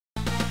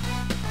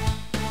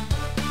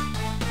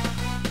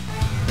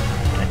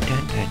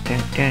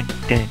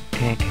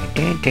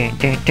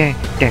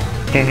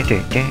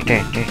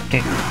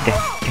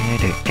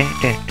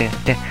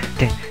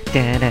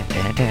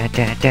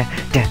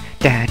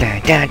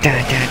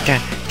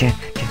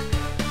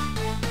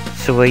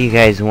So what you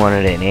guys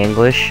wanted in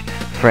English,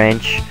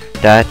 French,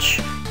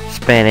 Dutch,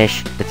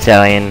 Spanish,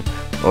 Italian,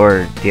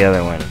 or the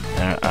other one?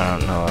 I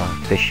don't know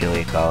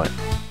officially call it.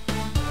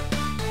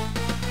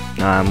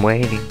 I'm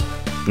waiting.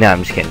 No,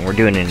 I'm just kidding. We're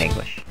doing it in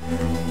English.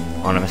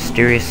 On a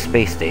mysterious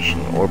space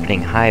station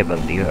orbiting high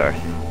above the Earth.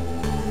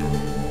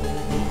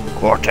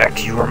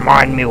 Cortex, you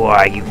remind me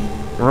why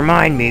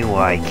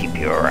I keep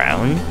you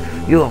around.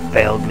 You have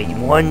failed me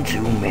one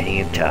too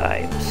many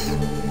times.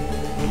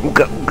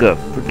 Ooga Ooga,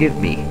 forgive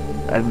me.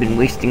 I've been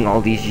wasting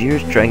all these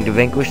years trying to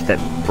vanquish that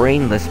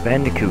brainless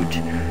Bandicoot.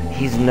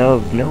 He's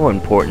of no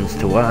importance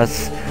to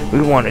us.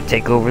 We want to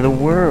take over the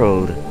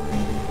world.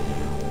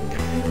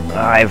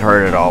 I've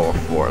heard it all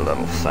before,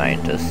 little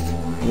scientist.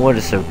 What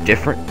is so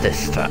different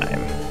this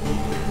time?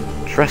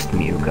 Trust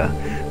me, Uga.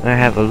 I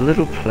have a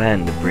little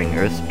plan to bring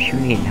Earth's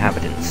puny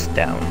inhabitants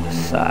down to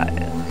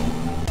size.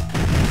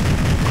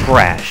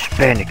 Crash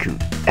Bandicoot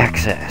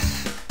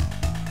XS.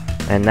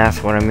 And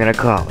that's what I'm gonna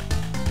call it.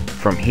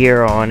 From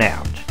here on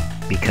out.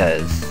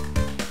 Because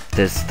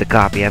this is the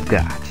copy I've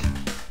got.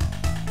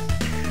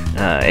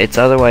 It's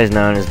otherwise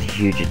known as the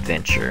Huge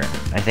Adventure.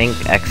 I think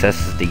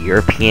XS is the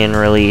European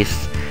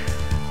release,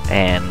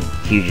 and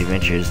Huge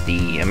Adventure is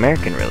the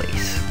American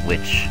release,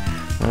 which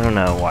I don't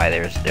know why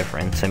there's a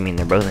difference. I mean,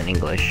 they're both in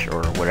English,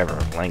 or whatever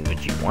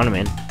language you want them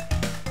in.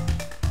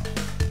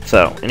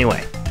 So,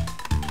 anyway,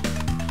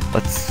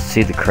 let's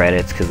see the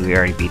credits, because we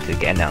already beat the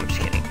game. No, I'm just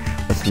kidding.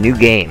 What's the new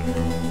game?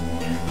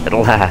 At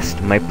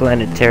last, my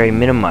planetary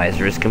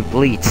minimizer is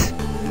complete.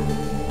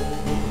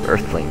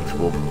 Earthlings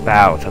will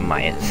bow to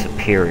my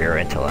superior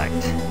intellect.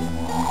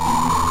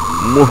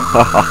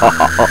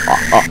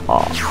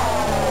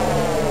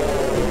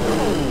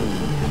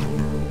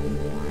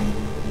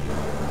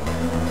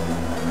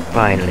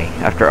 Finally,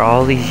 after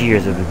all these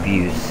years of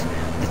abuse,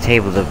 the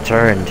tables have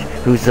turned.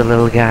 Who's the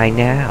little guy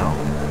now?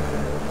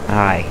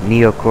 I,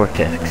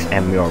 Neocortex,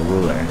 am your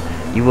ruler.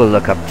 You will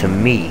look up to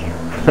me.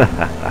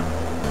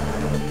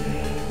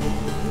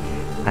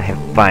 I have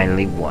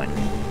finally won.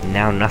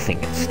 Now nothing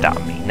can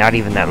stop me, not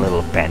even that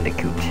little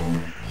Bandicoot.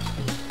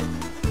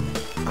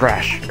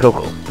 Crash,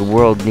 Coco, the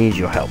world needs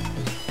your help.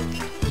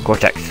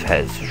 Cortex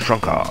has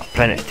shrunk our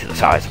planet to the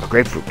size of a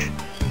grapefruit.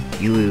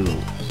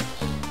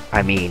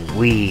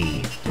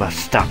 We must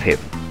stop him,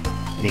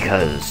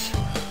 because,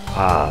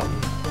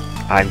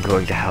 I'm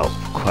going to help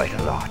quite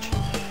a lot.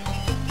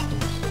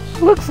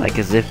 Looks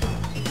as if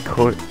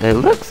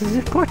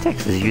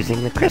Cortex is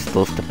using the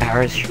crystals to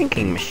power his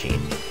shrinking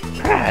machine.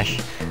 Crash,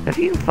 if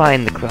you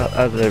find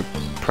the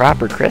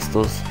proper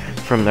crystals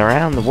from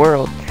around the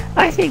world,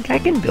 I think I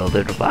can build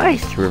a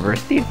device to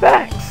reverse the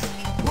effects.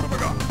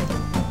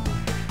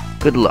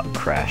 Good luck,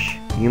 Crash.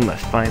 You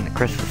must find the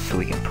crystals so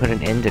we can put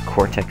an end to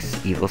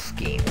Cortex's evil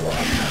scheme.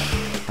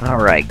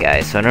 Alright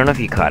guys, so I don't know if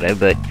you caught it,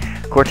 but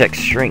Cortex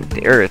shrank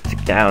the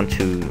Earth down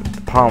to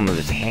the palm of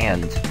his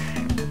hand,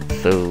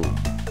 so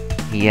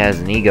he has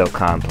an ego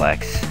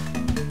complex,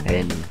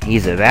 and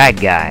he's a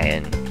bad guy,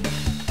 and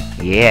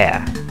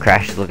yeah,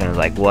 Crash is looking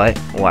like, what?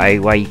 Why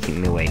you keep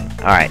me waiting?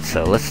 Alright,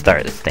 so let's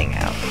start this thing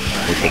out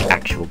with the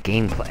actual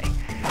gameplay.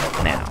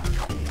 Now,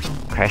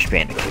 Crash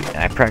Bandicoot, and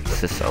I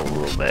practiced this a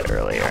little bit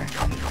earlier.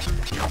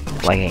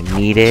 Like I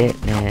need it,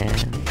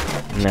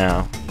 and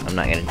no, I'm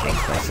not gonna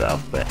jinx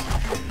myself, but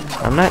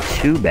I'm not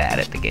too bad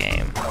at the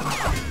game.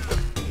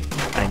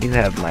 I do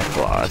have my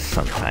flaws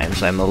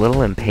sometimes. I'm a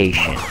little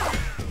impatient.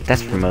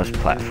 That's for most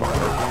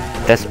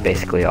platformers. That's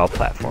basically all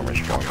platformers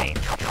for me.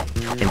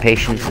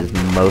 Impatience is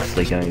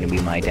mostly going to be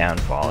my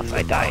downfall if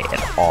I die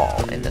at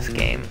all in this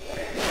game.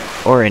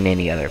 Or in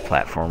any other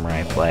platformer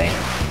I play.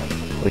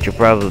 Which will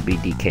probably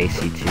be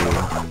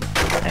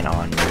DKC2 and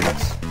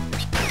onwards.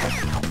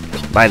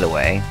 By the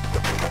way,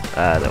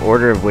 the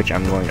order of which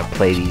I'm going to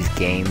play these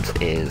games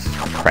is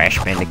Crash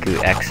Bandicoot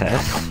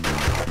XS,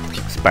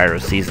 Spyro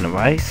Season of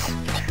Ice,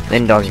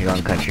 then Donkey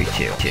Kong Country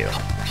 2.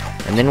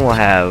 And then we'll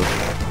have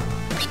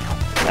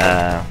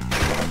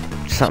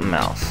something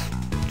else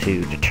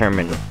to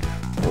determine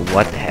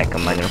what the heck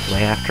am I going to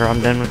play after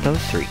I'm done with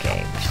those 3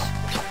 games.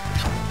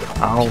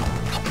 I'll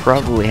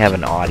probably have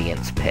an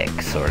audience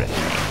pick sort of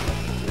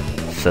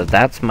thing. So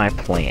that's my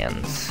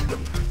plans.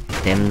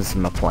 Them's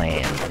my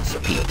plans,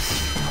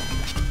 peeps.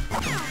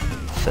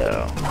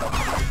 So,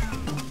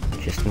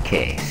 just in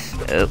case.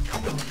 Oh.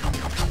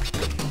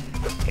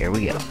 Here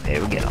we go.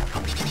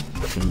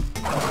 Some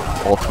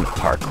ultimate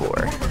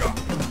parkour.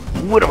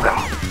 Woodaga!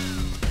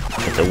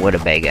 It's a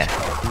Woodabaga.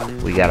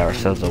 We got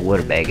ourselves a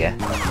Woodabaga.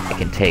 It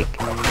can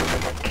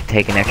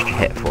take an extra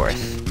hit for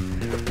us.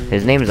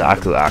 His name is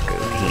Aku Aku.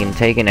 He can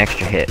take an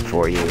extra hit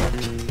for you.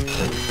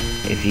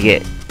 If you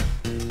get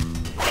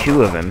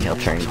 2 of him, he'll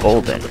turn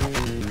golden.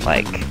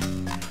 Like,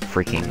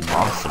 freaking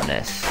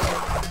awesomeness.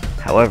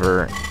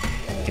 However,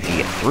 if you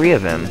get 3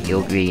 of him,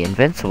 you'll be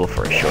invincible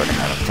for a short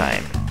amount of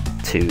time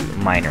to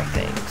minor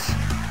things.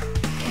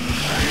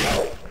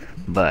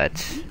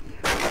 But,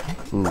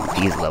 ooh,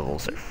 these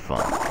levels are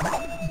fun.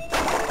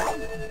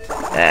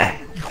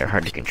 They're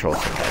hard to control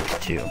sometimes,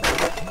 too.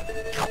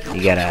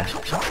 You gotta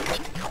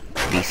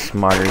be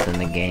smarter than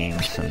the game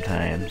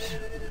sometimes.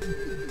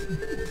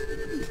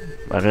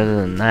 But other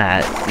than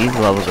that, these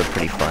levels are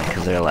pretty fun,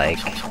 because they're like,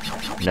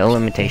 no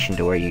limitation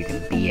to where you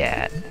can be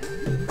at.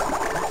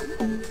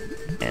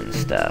 And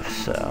stuff,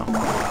 so...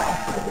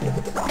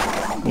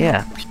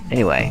 yeah,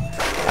 anyway.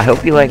 I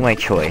hope you like my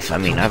choice. I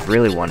mean, I've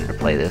really wanted to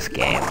play this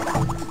game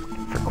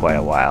for quite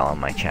a while on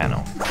my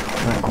channel.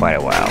 Not quite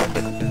a while,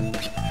 but...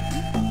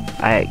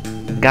 I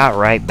got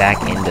right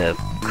back into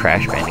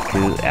Crash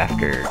Bandicoot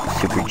after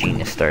Super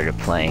Genius started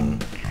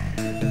playing,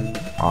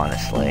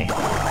 honestly.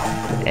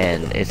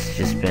 And it's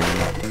just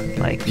been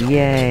like,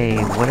 yay,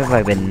 what have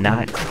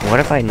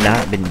I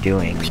not been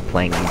doing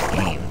playing these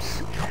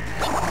games?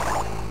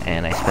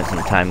 And I spent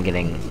some time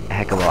getting a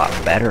heck of a lot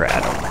better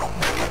at them.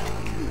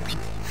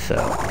 So,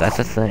 that's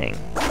a thing.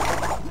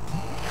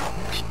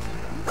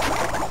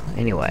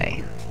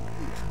 Anyway,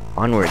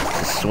 onwards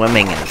to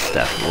swimming and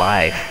stuff,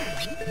 life.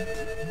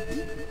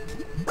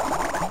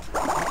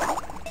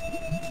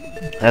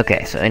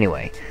 Okay, so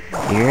anyway,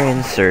 you're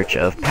in search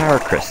of power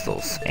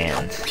crystals,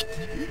 and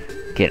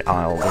get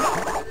all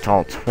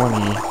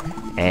 20,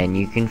 and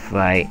you can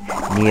fight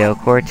Neo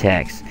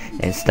Cortex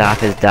and stop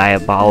his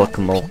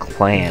diabolical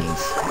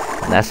plans.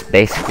 And that's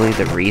basically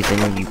the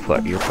reason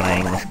you're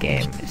playing this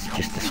game, is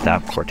just to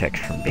stop Cortex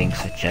from being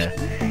such a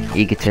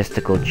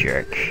egotistical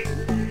jerk.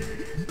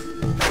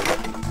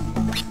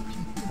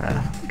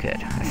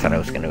 Good. I thought I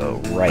was gonna go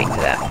right to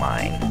that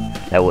mine.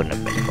 That wouldn't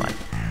have been fun.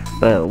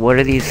 But what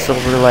are these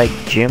silver-like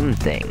gem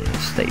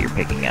things that you're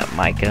picking up,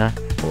 Micah?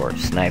 Or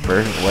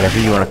Sniper, whatever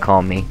you want to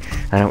call me.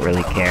 I don't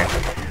really care.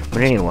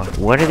 But anyway,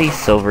 what are these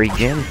silvery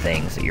gem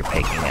things that you're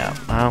picking up?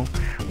 Oh,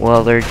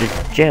 well, they're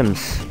just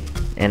gems,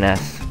 in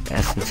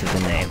essence of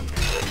the name.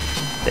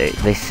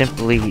 They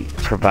simply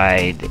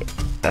provide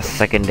a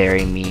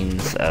secondary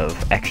means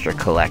of extra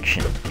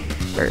collection.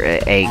 Or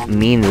a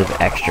means of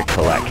extra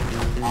collection.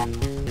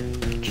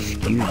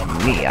 Excuse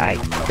me, I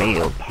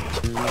failed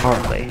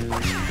horribly.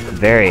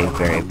 Very,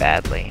 very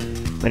badly.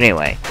 But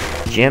anyway,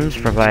 gems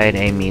provide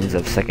a means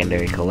of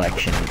secondary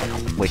collection,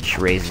 which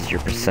raises your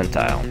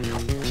percentile.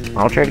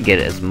 I'll try to get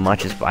as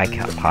much as I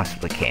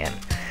possibly can.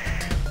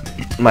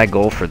 My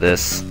goal for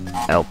this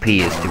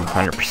LP is to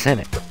 100%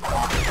 it.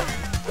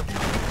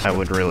 I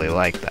would really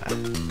like that.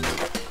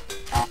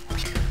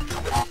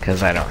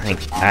 Because I don't think...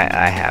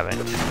 I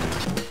haven't.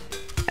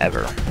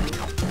 Ever.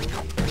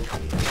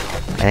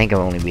 I think I've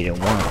only beat it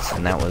once,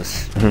 and that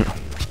was...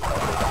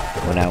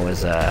 when I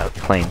was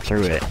playing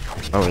through it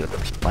over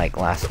like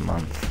last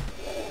month.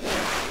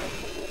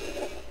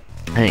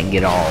 I didn't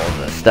get all of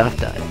the stuff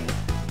done,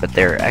 but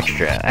there are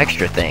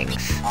extra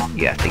things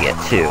you have to get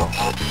too.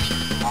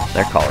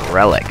 They're called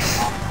relics,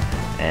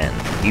 and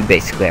you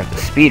basically have to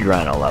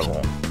speedrun a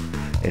level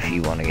if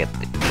you want to get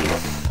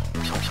these.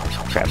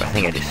 Crap! I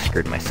think I just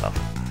screwed myself.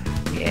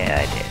 Yeah,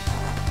 I did.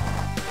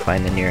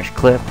 Find the nearest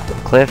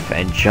cliff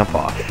and jump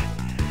off.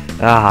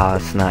 Ah,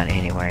 it's not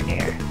anywhere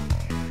near.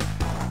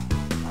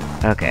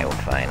 Okay, well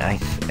fine, I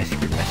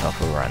screwed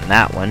myself over on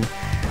that one,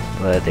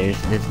 but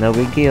it's no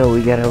big deal,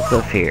 we got a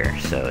cliff here,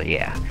 so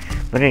yeah.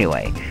 But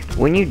anyway,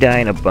 when you die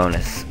in a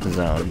bonus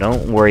zone,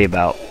 don't worry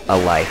about a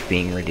life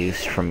being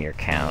reduced from your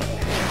count.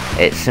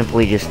 It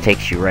simply just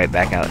takes you right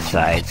back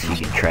outside so you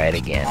can try it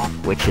again,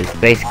 which is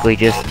basically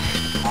just,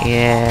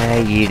 yeah,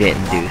 you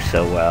didn't do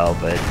so well,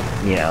 but,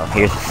 you know,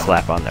 here's a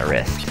slap on the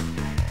wrist.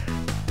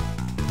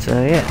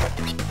 So yeah.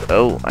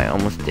 Oh, I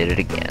almost did it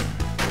again.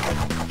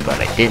 But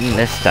I didn't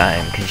this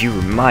time, because you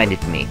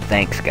reminded me.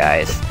 Thanks,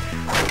 guys.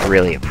 I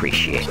really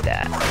appreciate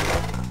that.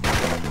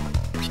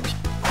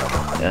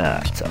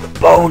 It's a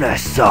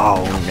bonus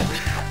zone!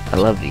 I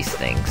love these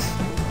things.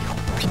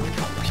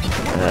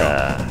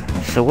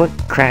 So what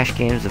Crash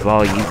games have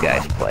all you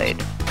guys played?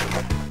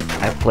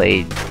 I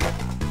played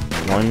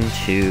 1,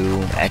 2,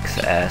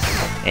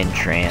 XS,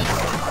 Entranced,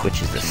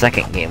 which is the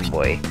second Game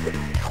Boy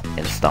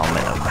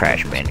installment of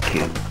Crash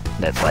Bandicoot.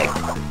 That's like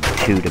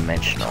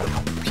two-dimensional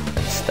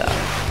and stuff.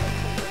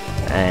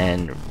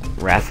 And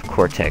Wrath of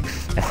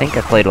Cortex. I think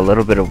I played a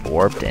little bit of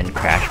Warped and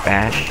Crash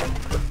Bash,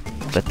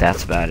 but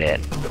that's about it.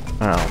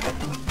 Oh,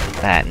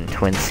 that and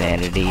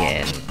Twinsanity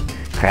and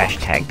Crash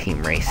Tag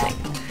Team Racing.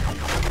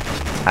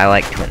 I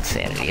like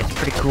Twinsanity, it's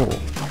pretty cool.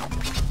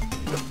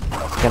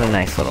 It's got a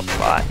nice little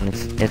plot, and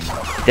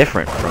it's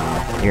different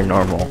from your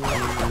normal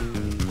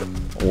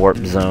warp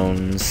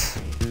zones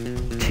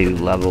to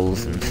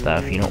levels and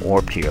stuff. You don't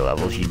warp to your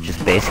levels, you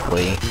just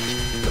basically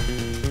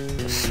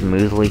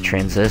smoothly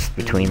transist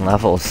between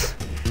levels.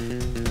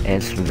 And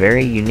it's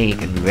very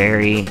unique and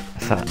very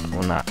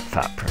not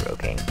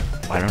thought-provoking.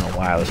 I don't know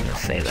why I was gonna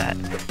say that.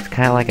 It's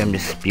kind of like I'm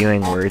just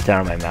spewing words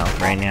out of my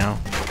mouth right now.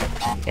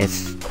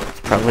 It's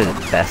probably the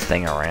best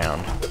thing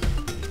around.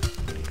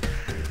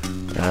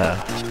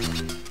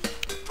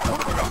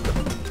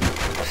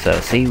 So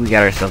see, we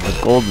got ourselves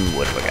a golden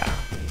woodwugga,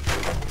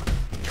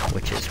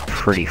 which is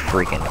pretty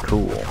freaking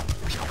cool.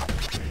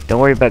 Don't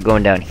worry about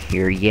going down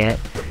here yet.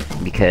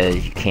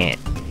 because you can't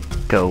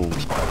go to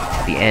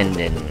the end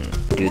and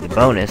do the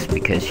bonus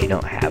because you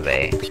don't have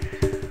a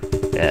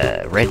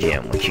red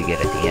gem, which you get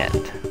at the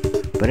end.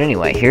 But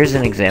anyway, here's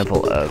an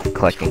example of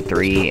collecting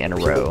 3 in a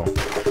row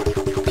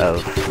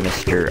of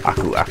Mr.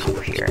 Aku Aku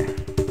here.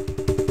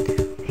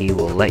 He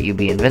will let you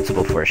be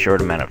invincible for a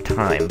short amount of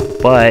time,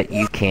 but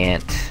you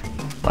can't,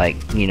 like,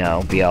 you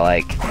know, be all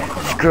like,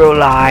 screw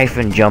life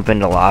and jump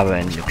into lava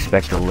and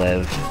expect to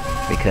live,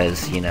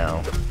 because, you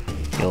know,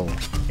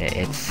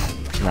 it's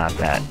not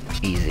that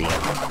easy.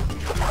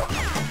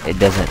 It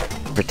doesn't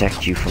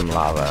protect you from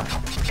lava,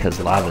 because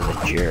lava's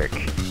a jerk.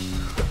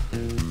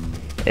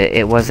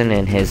 It wasn't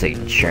in his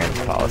insurance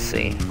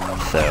policy,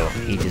 so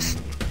he just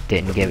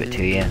didn't give it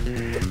to you.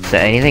 So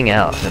anything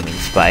else, I mean,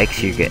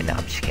 spikes, you're getting, no,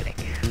 I'm just kidding.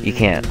 You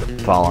can't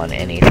fall on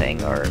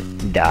anything or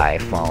die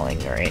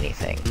falling or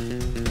anything,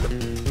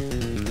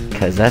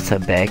 because that's a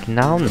big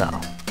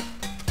no-no.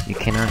 You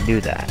cannot do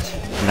that.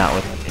 Not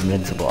with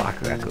invincible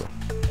Aku Aku.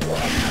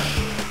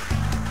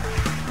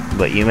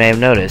 But you may have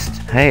noticed,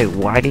 hey,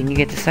 why didn't you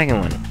get the second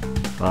one?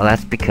 Well,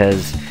 that's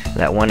because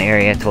that one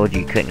area I told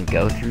you couldn't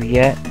go through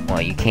yet.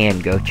 Well, you can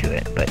go to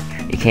it, but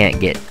you can't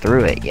get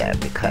through it yet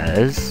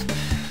because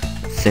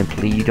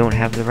simply you don't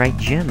have the right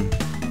gem.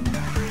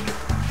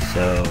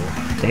 So,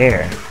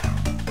 there,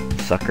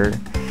 sucker. No,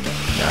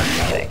 I'm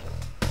just kidding.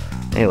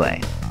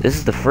 Anyway, this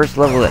is the first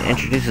level that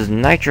introduces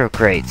nitro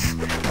crates.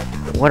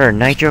 What are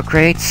nitro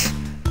crates?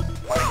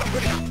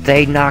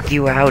 They knock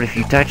you out if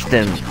you touch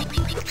them.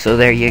 So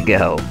there you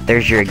go.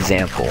 There's your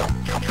example.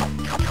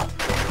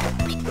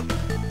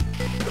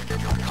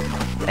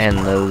 And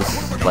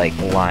those, like,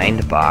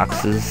 lined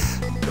boxes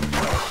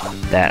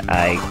that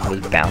I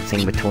was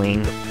bouncing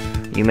between,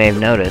 you may have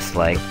noticed,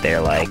 like, they're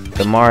like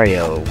the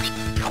Mario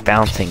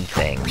bouncing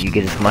thing. You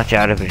get as much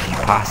out of it as you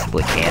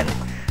possibly can,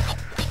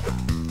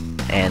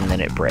 and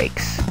then it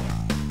breaks.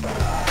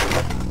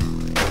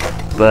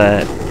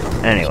 But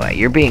anyway,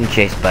 you're being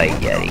chased by a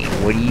Yeti.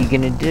 What are you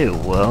gonna do?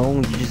 Well,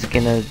 you're just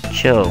gonna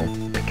chill,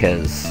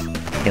 because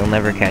he'll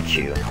never catch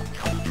you,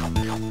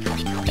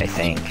 I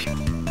think.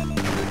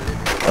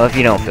 Well, if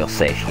you don't feel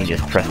safe, you can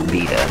just press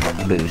B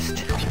to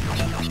boost.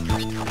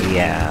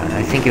 Yeah,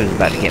 I think it was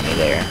about to get me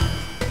there.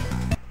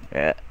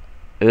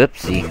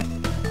 Oopsie.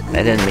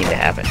 That didn't mean to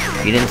happen.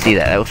 You didn't see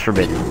that. That was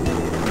forbidden.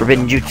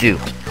 Forbidden jutsu.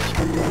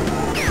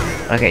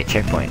 Okay,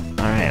 checkpoint.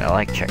 Alright, I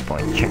like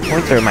checkpoints.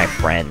 Checkpoints are my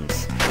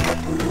friends.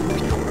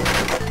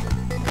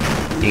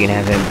 You can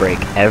have him break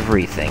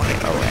everything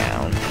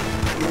around.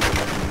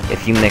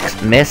 If you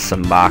miss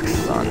some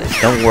boxes on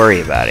this, don't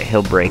worry about it.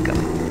 He'll break them.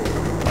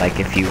 Like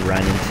if you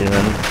run into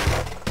him,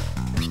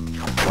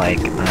 like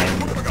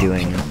I'm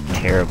doing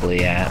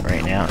terribly at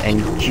right now.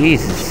 And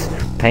Jesus,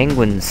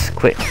 penguins,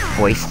 quit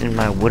wasting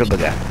my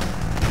Woodabaga.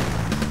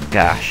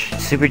 Gosh,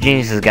 Super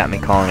Genius has got me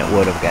calling it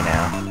Woodabaga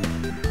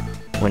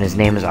now, when his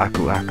name is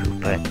Aku Aku.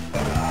 But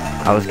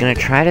I was gonna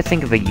try to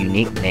think of a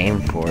unique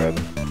name for him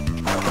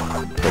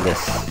for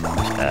this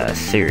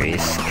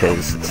series,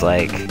 because it's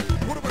like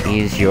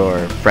he's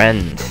your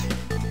friend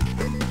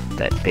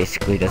that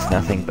basically does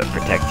nothing but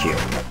protect you.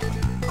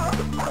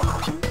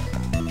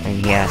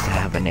 And he has to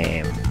have a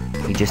name.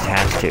 He just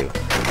has to.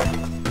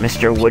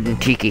 Mr. Wooden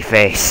Tiki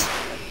Face.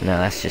 No,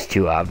 that's just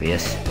too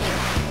obvious.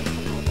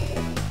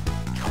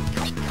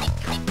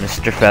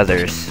 Mr.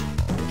 Feathers.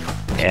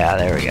 Yeah,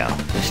 there we go.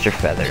 Mr.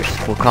 Feathers.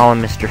 We'll call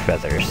him Mr.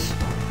 Feathers.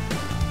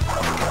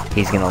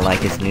 He's gonna like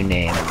his new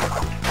name.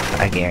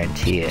 I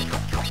guarantee it.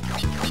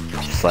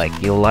 Just like,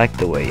 you'll like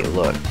the way you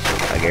look.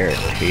 I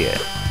guarantee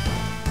it.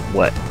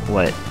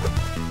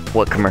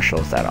 What commercial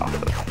is that off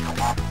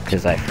of?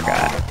 Because I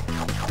forgot.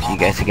 You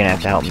guys are gonna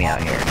have to help me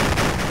out here.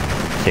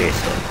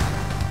 Seriously.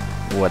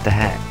 What the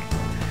heck?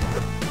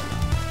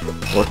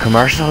 What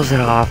commercial is it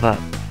off of?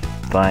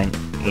 Fine.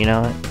 You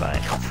know what? Fine.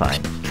 It's fine.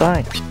 It's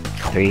fine.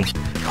 3,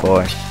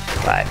 4,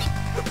 5.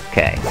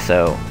 Okay,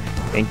 so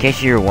in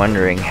case you're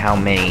wondering how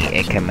many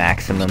it can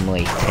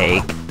maximally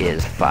take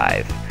is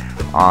 5.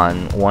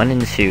 On 1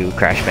 and 2,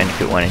 Crash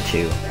Bandicoot 1 and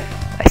 2,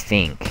 I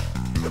think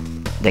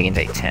they can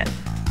take 10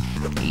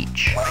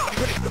 each.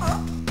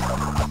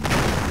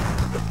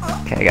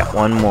 Okay, I got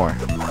one more.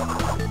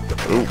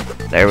 Ooh,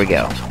 there we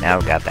go. Now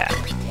I've got that.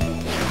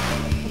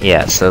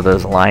 Yeah, so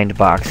those lined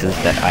boxes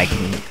that I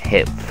can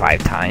hit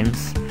 5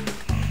 times,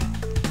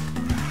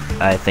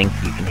 I think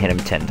you can hit them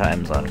 10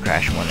 times on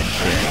Crash 1 and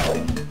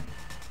 2.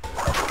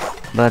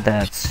 But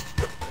that's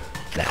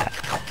that.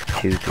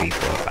 2, 3,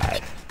 4,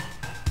 5.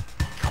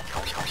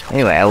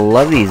 Anyway, I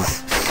love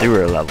these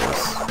sewer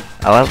levels.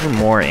 I love them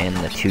more in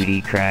the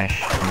 2D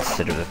Crash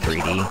instead of the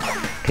 3D.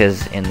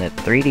 Because in the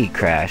 3D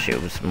Crash, it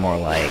was more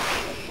like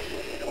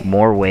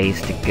more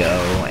ways to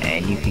go,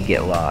 and you could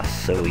get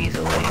lost so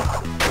easily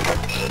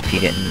if you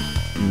didn't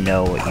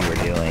know what you were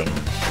doing.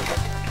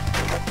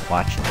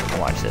 Watch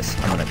this.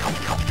 I'm gonna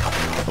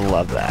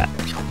love that.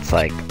 It's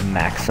like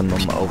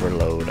maximum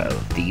overload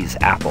of these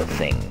apple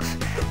things.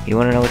 You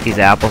wanna know what these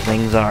apple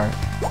things are?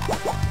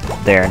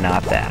 They're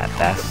not that.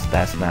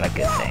 That's not a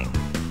good thing.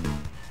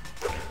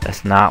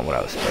 That's not what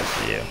I was supposed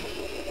to do.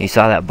 You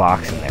saw that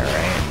box in there,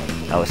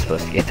 right? I was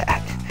supposed to get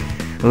that.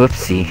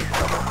 Whoopsie.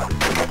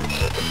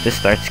 If this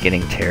starts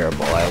getting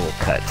terrible, I will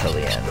cut till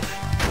the end.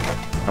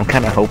 I'm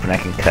kind of hoping I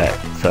can cut,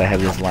 so I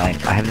have this line.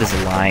 I have this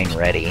line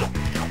ready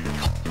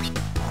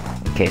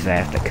in case I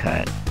have to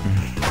cut.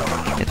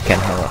 It's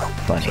kind of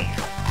funny.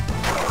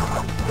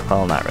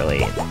 Well, not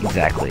really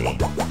exactly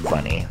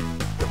funny,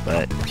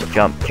 but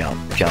jump, jump,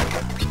 jump,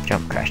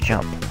 jump, crash,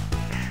 jump.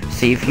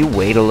 See, if you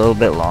wait a little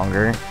bit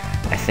longer,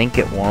 I think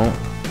it won't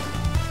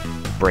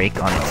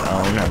break on its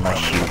own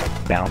unless you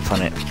bounce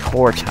on it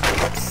 4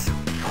 times.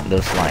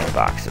 Those slime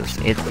boxes.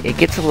 It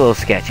gets a little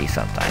sketchy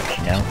sometimes,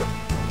 you know?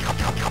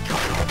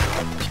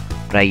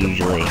 But I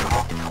usually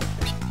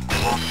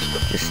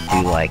just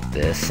do like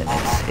this, and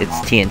it's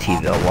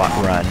TNTville.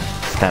 Run.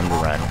 It's time to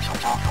run.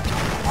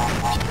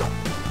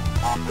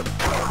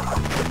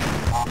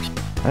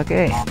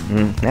 Okay,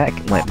 that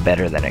went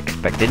better than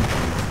expected.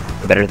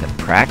 Better than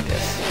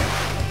practice.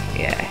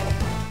 Yeah,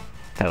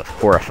 that was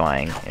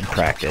horrifying in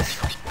practice.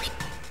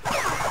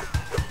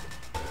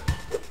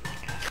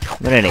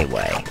 But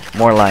anyway,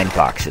 more line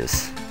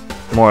boxes.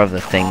 More of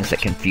the things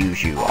that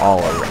confuse you all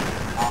around.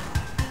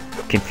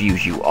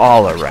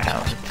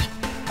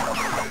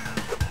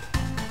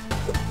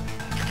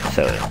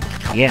 So,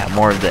 yeah,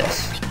 more of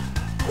this.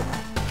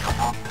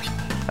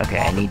 Okay,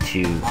 I need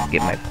to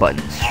get my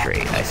buttons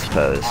straight, I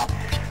suppose.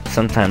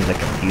 Sometimes I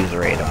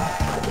confuse-rate them.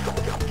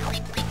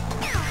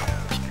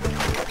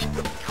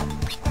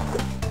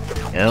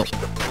 Nope,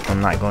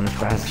 I'm not going as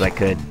fast as I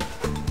could.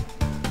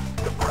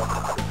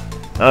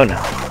 Oh no.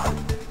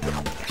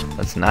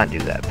 Let's not do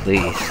that,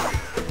 please.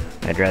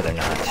 I'd rather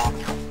not.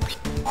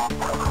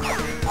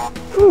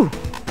 Whew.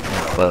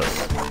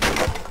 Close.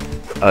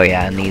 Oh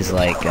yeah, and these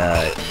like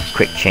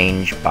quick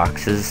change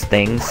boxes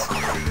things.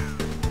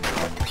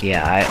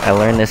 Yeah, I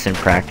learned this in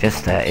practice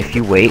that if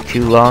you wait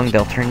too long,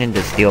 they'll turn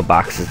into steel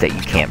boxes that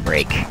you can't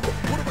break.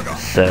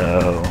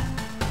 So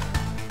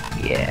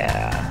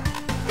yeah.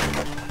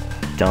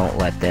 Don't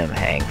let them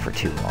hang for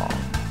too long.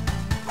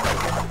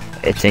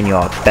 It's in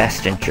your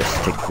best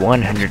interest to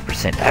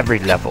 100% every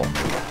level.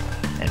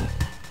 And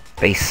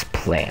base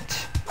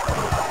plant.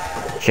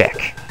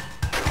 Check.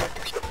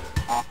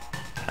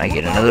 I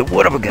get another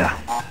Whatabaga!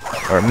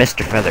 Or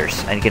Mr.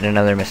 Feathers. I get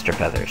another Mr.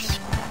 Feathers.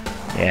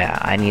 Yeah,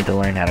 I need to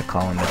learn how to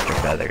call him Mr.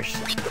 Feathers.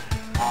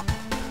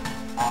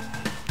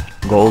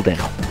 Golden.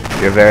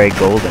 You're very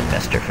golden,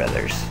 Mr.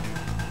 Feathers.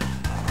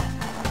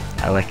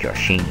 I like your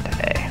sheen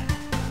today.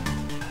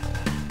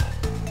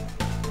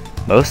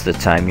 Most of the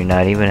time, you're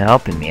not even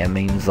helping me. It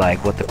means,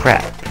 like, what the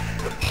crap?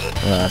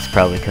 Well, that's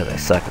probably because I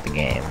suck at the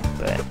game,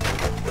 but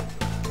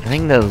I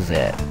think that was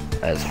it.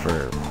 As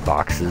for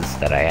boxes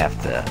that I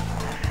have to...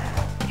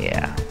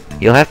 Yeah.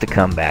 You'll have to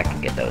come back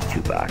and get those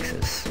 2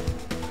 boxes.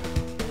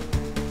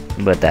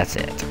 But that's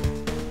it.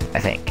 I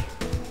think.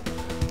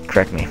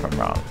 Correct me if I'm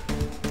wrong.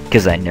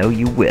 Because I know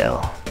you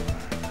will.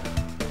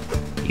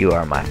 You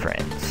are my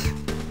friends.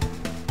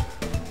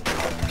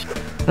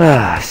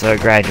 So I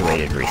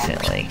graduated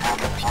recently.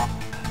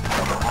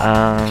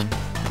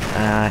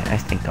 I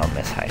think I'll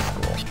miss high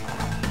school.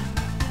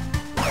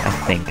 I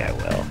think I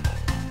will.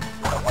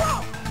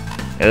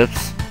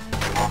 Oops.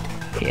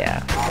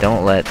 Yeah,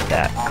 don't let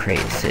that crate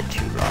sit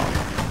too long.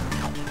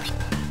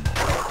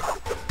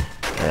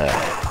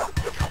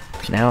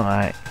 Now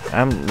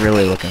I'm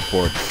really looking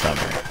forward to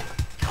summer.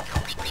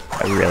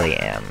 I really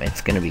am.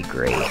 It's gonna be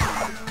great.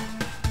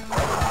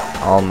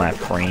 All my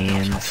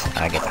friends,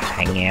 I get to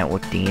hang out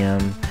with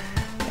them,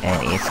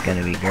 and it's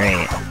gonna be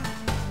great.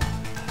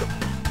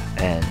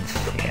 And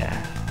yeah,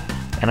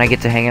 and I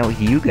get to hang out with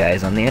you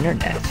guys on the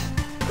internet,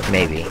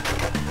 maybe,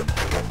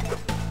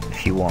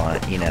 if you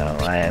want. You know,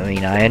 I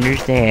mean, I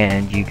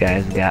understand you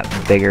guys got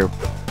bigger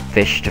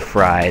fish to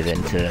fry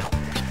than to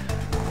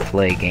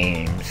play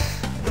games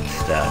and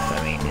stuff.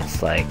 I mean,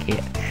 it's like,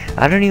 yeah,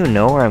 I don't even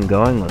know where I'm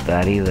going with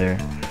that either.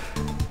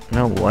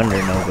 No wonder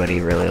nobody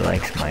really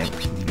likes my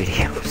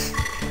videos.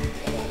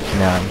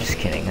 No, I'm just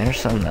kidding. There's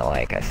some that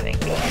like, I think.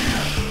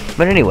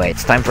 But anyway,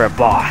 it's time for a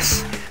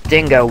boss.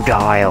 Dingo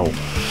Dial.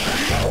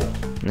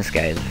 And this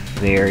guy is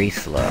very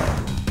slow.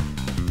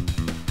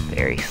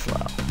 Very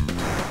slow.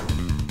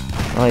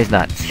 Well, he's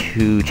not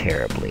too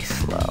terribly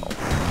slow.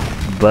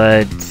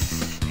 But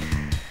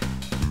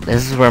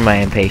this is where my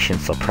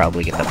impatience will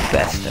probably get the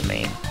best of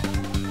me.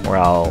 Where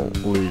I'll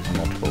lose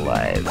multiple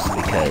lives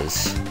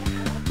because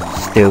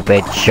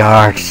stupid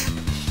sharks.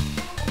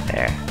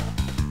 There.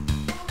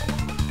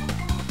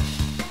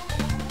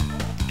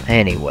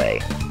 Anyway,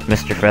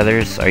 Mr.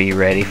 Feathers, are you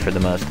ready for the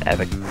most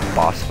epic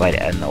boss fight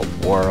in the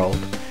world?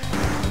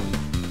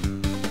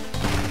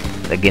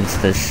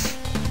 Against this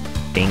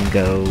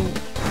dingo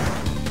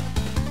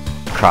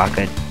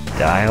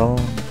crocodile?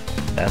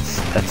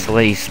 That's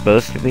what he's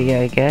supposed to be,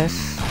 I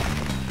guess?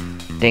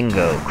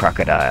 Dingo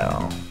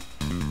crocodile.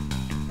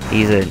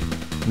 He's a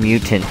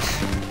mutant.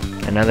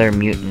 Another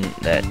mutant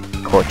that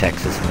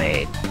Cortex has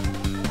made.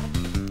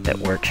 That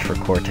works for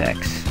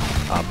Cortex,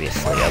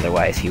 obviously.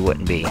 Otherwise he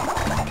wouldn't be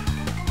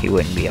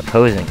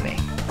opposing me.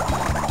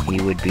 He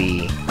would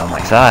be on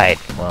my side.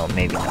 Well,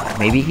 maybe not.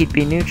 Maybe he'd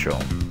be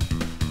neutral.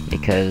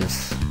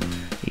 because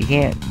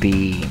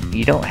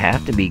you don't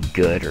have to be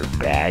good or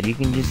bad, you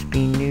can just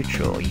be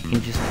neutral, you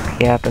can just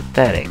be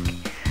apathetic.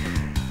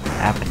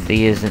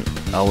 Apathy isn't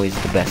always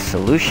the best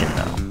solution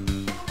though,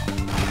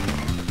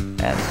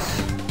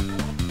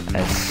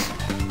 as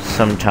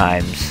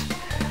sometimes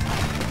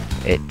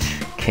it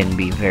can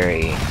be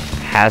very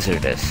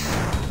hazardous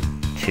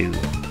to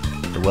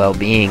the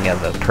well-being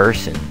of a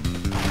person.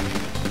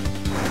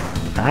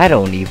 I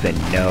don't even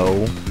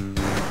know.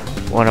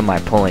 What am I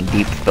pulling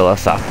deep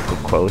philosophical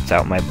quotes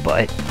out my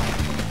butt?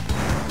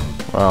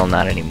 Well,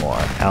 not anymore.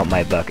 Out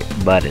my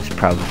butt is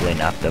probably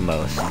not the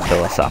most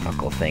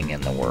philosophical thing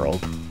in the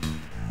world.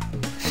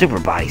 Super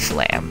Body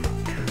Slam.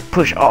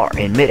 Push R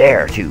in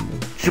midair to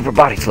Super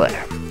Body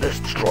Slam. This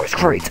destroys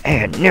crates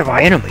and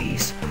nearby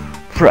enemies.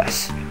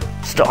 Press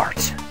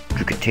Start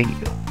to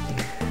continue.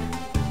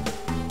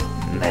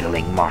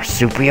 Meddling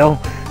Marsupial,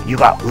 you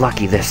got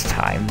lucky this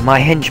time. My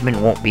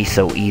henchman won't be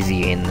so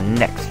easy in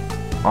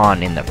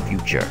the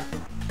future.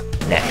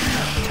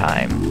 Next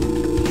time.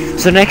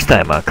 So next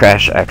time on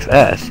Crash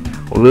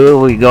XS,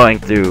 we'll be going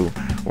through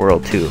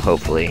World 2,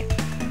 hopefully.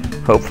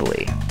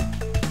 Hopefully.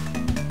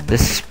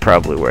 This is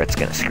probably where it's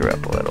gonna screw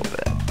up a little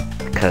bit,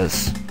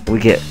 because we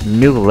get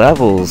new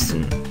levels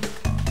and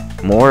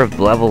more of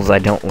levels I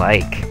don't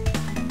like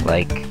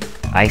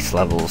ice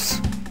levels.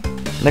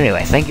 But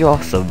anyway, thank you all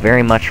so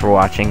very much for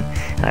watching,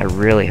 and I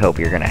really hope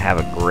you're gonna have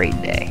a great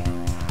day.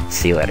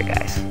 See you later,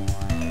 guys.